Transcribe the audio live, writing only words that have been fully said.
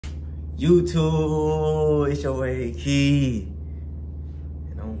YouTube, it's your way, Key.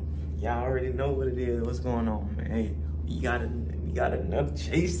 Y'all already know what it is. What's going on, man? Hey, we got another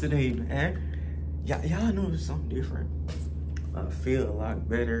chase today, man. Y'all know something different. I feel a lot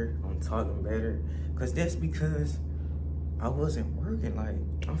better. I'm talking better. That's because I wasn't working. Like,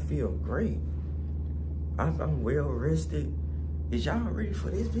 I feel great. I'm well rested. Is y'all ready for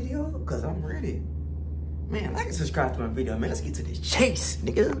this video? Cause I'm ready. Man, like and subscribe to my video, man. Let's get to this chase,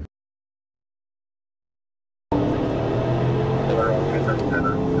 nigga.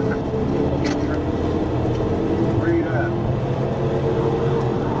 Where you at?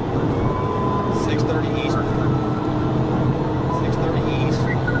 6:30 East. 6:30 East.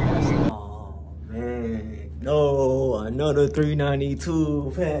 Oh man, no, another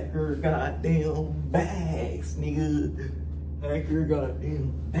 392 Packer goddamn bags, nigga. Packer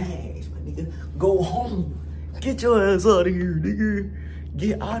goddamn bags, my nigga. Go home. Get your ass out of here, nigga.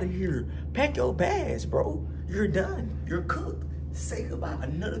 Get out of here. Pack your bags, bro. You're done. You're cooked. Say goodbye.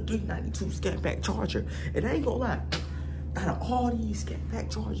 Another 392 Scatpack charger. And I ain't gonna lie. Out of all these Scatpack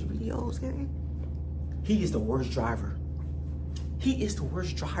charger videos, gang, he is the worst driver. He is the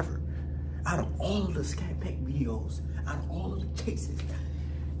worst driver. Out of all of the Scatpack videos, out of all of the chases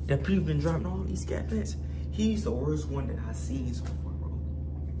that people been driving all these Scatpacks, he's the worst one that I've seen so far, bro.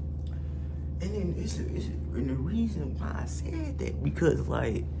 And then and the reason why I said that, because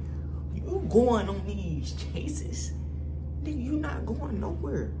like, you going on these chases, nigga, you not going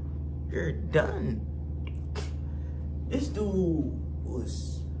nowhere. You're done. This dude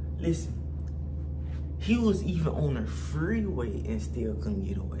was, listen, he was even on the freeway and still couldn't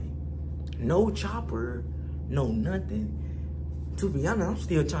get away. No chopper, no nothing. To be honest, I'm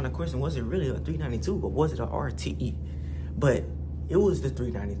still trying to question, was it really a 392 or was it a RTE? But it was the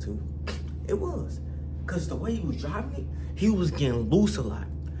 392. It was. Because the way he was driving it, he was getting loose a lot.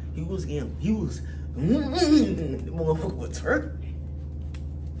 The motherfucker was twerking.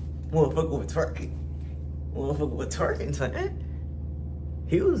 Motherfucker was twerking, son.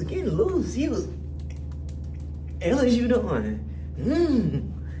 He was getting loose. He was, hey, what you doing?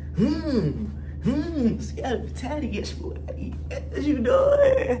 Scatpack, what you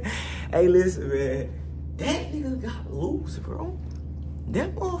doing? Hey, listen, man. That nigga got loose, bro.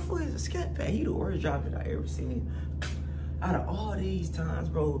 That motherfucker is a Scatpack. He the worst driver I ever seen. Out of all these times,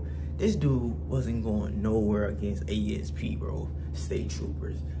 bro, this dude wasn't going nowhere against ASP, bro. State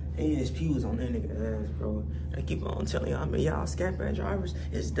troopers. ASP was on that nigga ass, bro. I keep on telling y'all, man, y'all Scatpack drivers,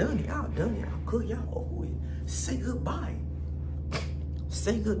 it's done. Y'all done. Y'all cook. Y'all over with. Say goodbye.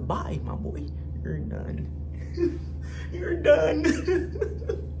 Say goodbye, my boy. You're done. You're done.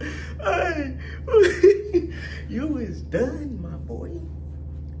 Hey, you is done, my boy.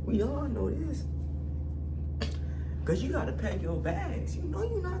 We all know this. Cause you gotta pack your bags. You know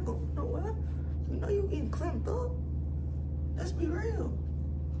you're not going nowhere. You know you getting clamped up. Let's be real.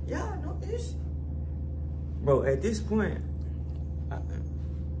 Y'all know this. Bro, at this point,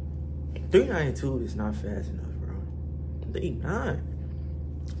 392 is not fast enough, bro. They not.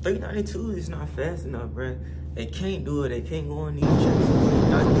 392 is not fast enough, bro. They can't do it. They can't go on these chases.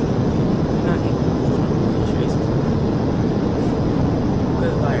 Not even going on these chases.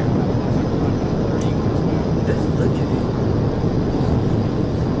 Cause like, just look at it.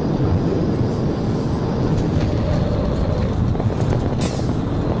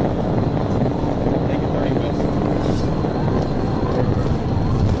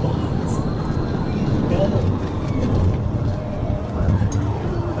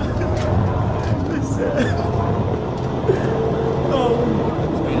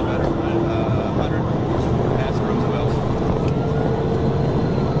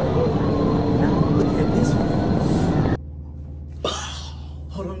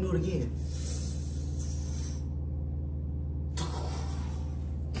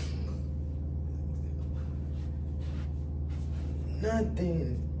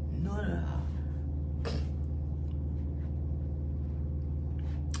 Nothing.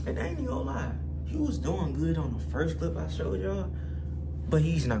 And I ain't even gonna lie, he was doing good on the first clip I showed y'all, but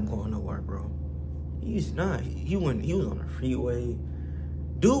he's not going nowhere, bro. He's not. He was on the freeway.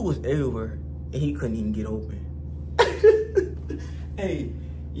 Dude was everywhere, and he couldn't even get open. Hey,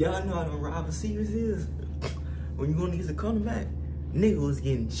 y'all know how them robber secrets is? When you gonna use a back, nigga was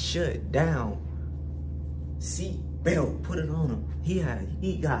getting shut down. Seat belt, put it on him.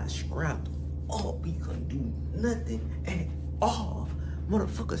 He got scrapped up. He couldn't do nothing at all.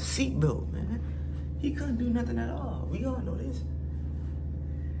 Motherfucker seatbelt, man. He couldn't do nothing at all. We all know this.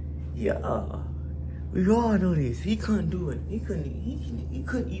 Yeah, we all know this. He couldn't do it. He couldn't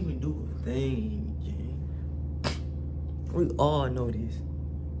even do a thing, Jane. We all know this.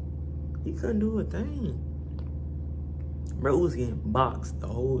 He couldn't do a thing. Bro was getting boxed the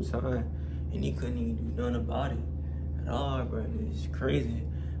whole time, and he couldn't even do nothing about it at all, bro. It's crazy.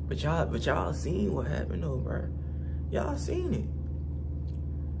 But y'all seen what happened though, bro. Y'all seen it.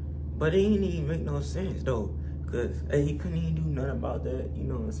 But it ain't even make no sense though, cause hey, he couldn't even do nothing about that. You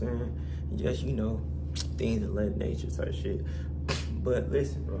know what I'm saying? Just, you know, things of that nature type shit. But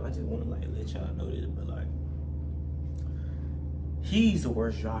listen, bro, I just want to like let y'all know this, but like, he's the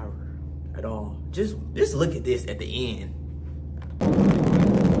worst driver at all. Just look at this at the end.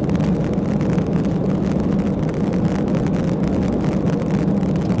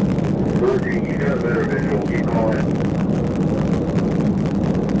 You got a better visual. Keep going.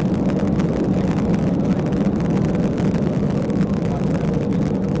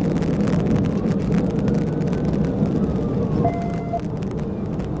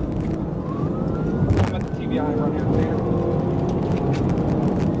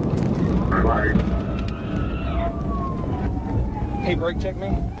 Hey, brake check me.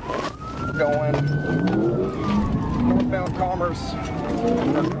 Going northbound Commerce.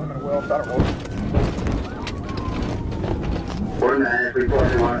 Well, thought it was. We're in the Ashley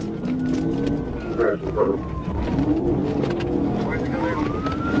parking lot.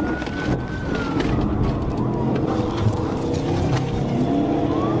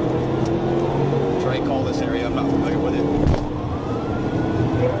 Trey, call this area. I'm not familiar with it.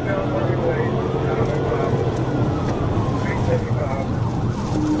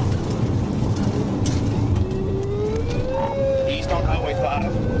 East on Highway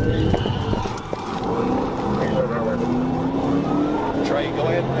 5. Trey, go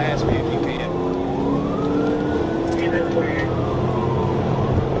ahead and pass me if you can.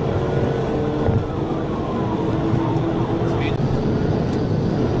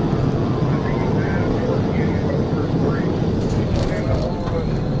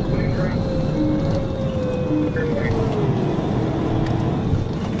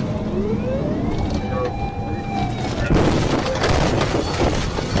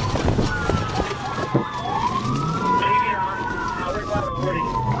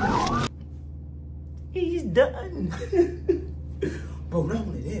 He's done. Bro, not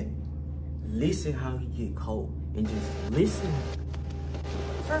only that, listen how he get caught and just listen.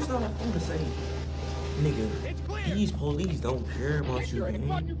 First off, I'm gonna say, nigga, these police don't care about you,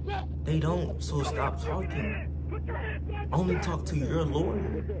 man. They don't, so stop talking. Only talk to your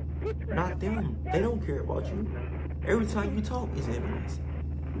lawyer, not them. They don't care about you. Every time you talk is evidence.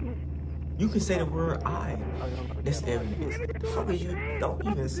 You can say the word I, that's evidence. The fuck is you? Don't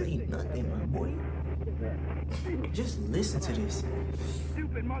even say nothing, my boy. Just listen to this.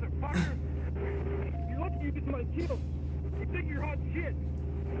 Stupid motherfucker! You're lucky you get somebody killed. You think you're hot shit.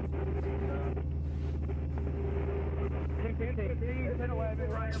 10-11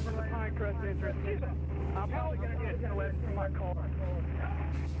 right from the Pinecrest entrance. I'm probably gonna get 10-11 from my car.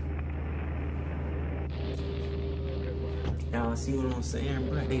 Y'all see what I'm saying,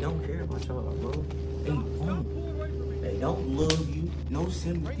 bro? They don't care about y'all, bro. They don't. They don't love you. No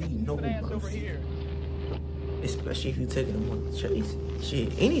sympathy, no mercy. Especially if you taking them on the chase.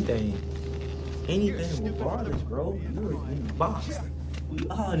 Shit, anything, regardless, bro. You're getting boxed. We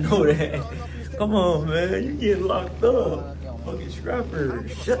all know that. Come on, man. You getting locked up. Fucking scrapper,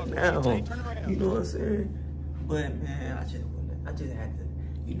 shut down. You know what I'm saying? But man, I just had to,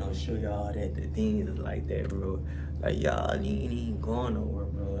 you know, show y'all that the things is like that, bro. Like y'all ain't even going nowhere,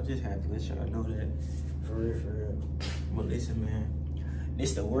 bro. I just had to let y'all know that, for real. But listen, man.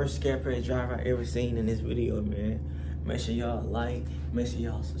 This the worst Scatpack driver I ever seen in this video, man. Make sure y'all like, make sure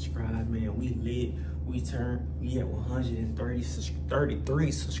y'all subscribe, man. We lit. We at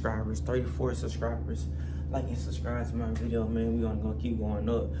 133 subscribers, 34 subscribers. Like and subscribe to my video, man. We gonna keep going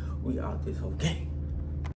up. We out this whole game.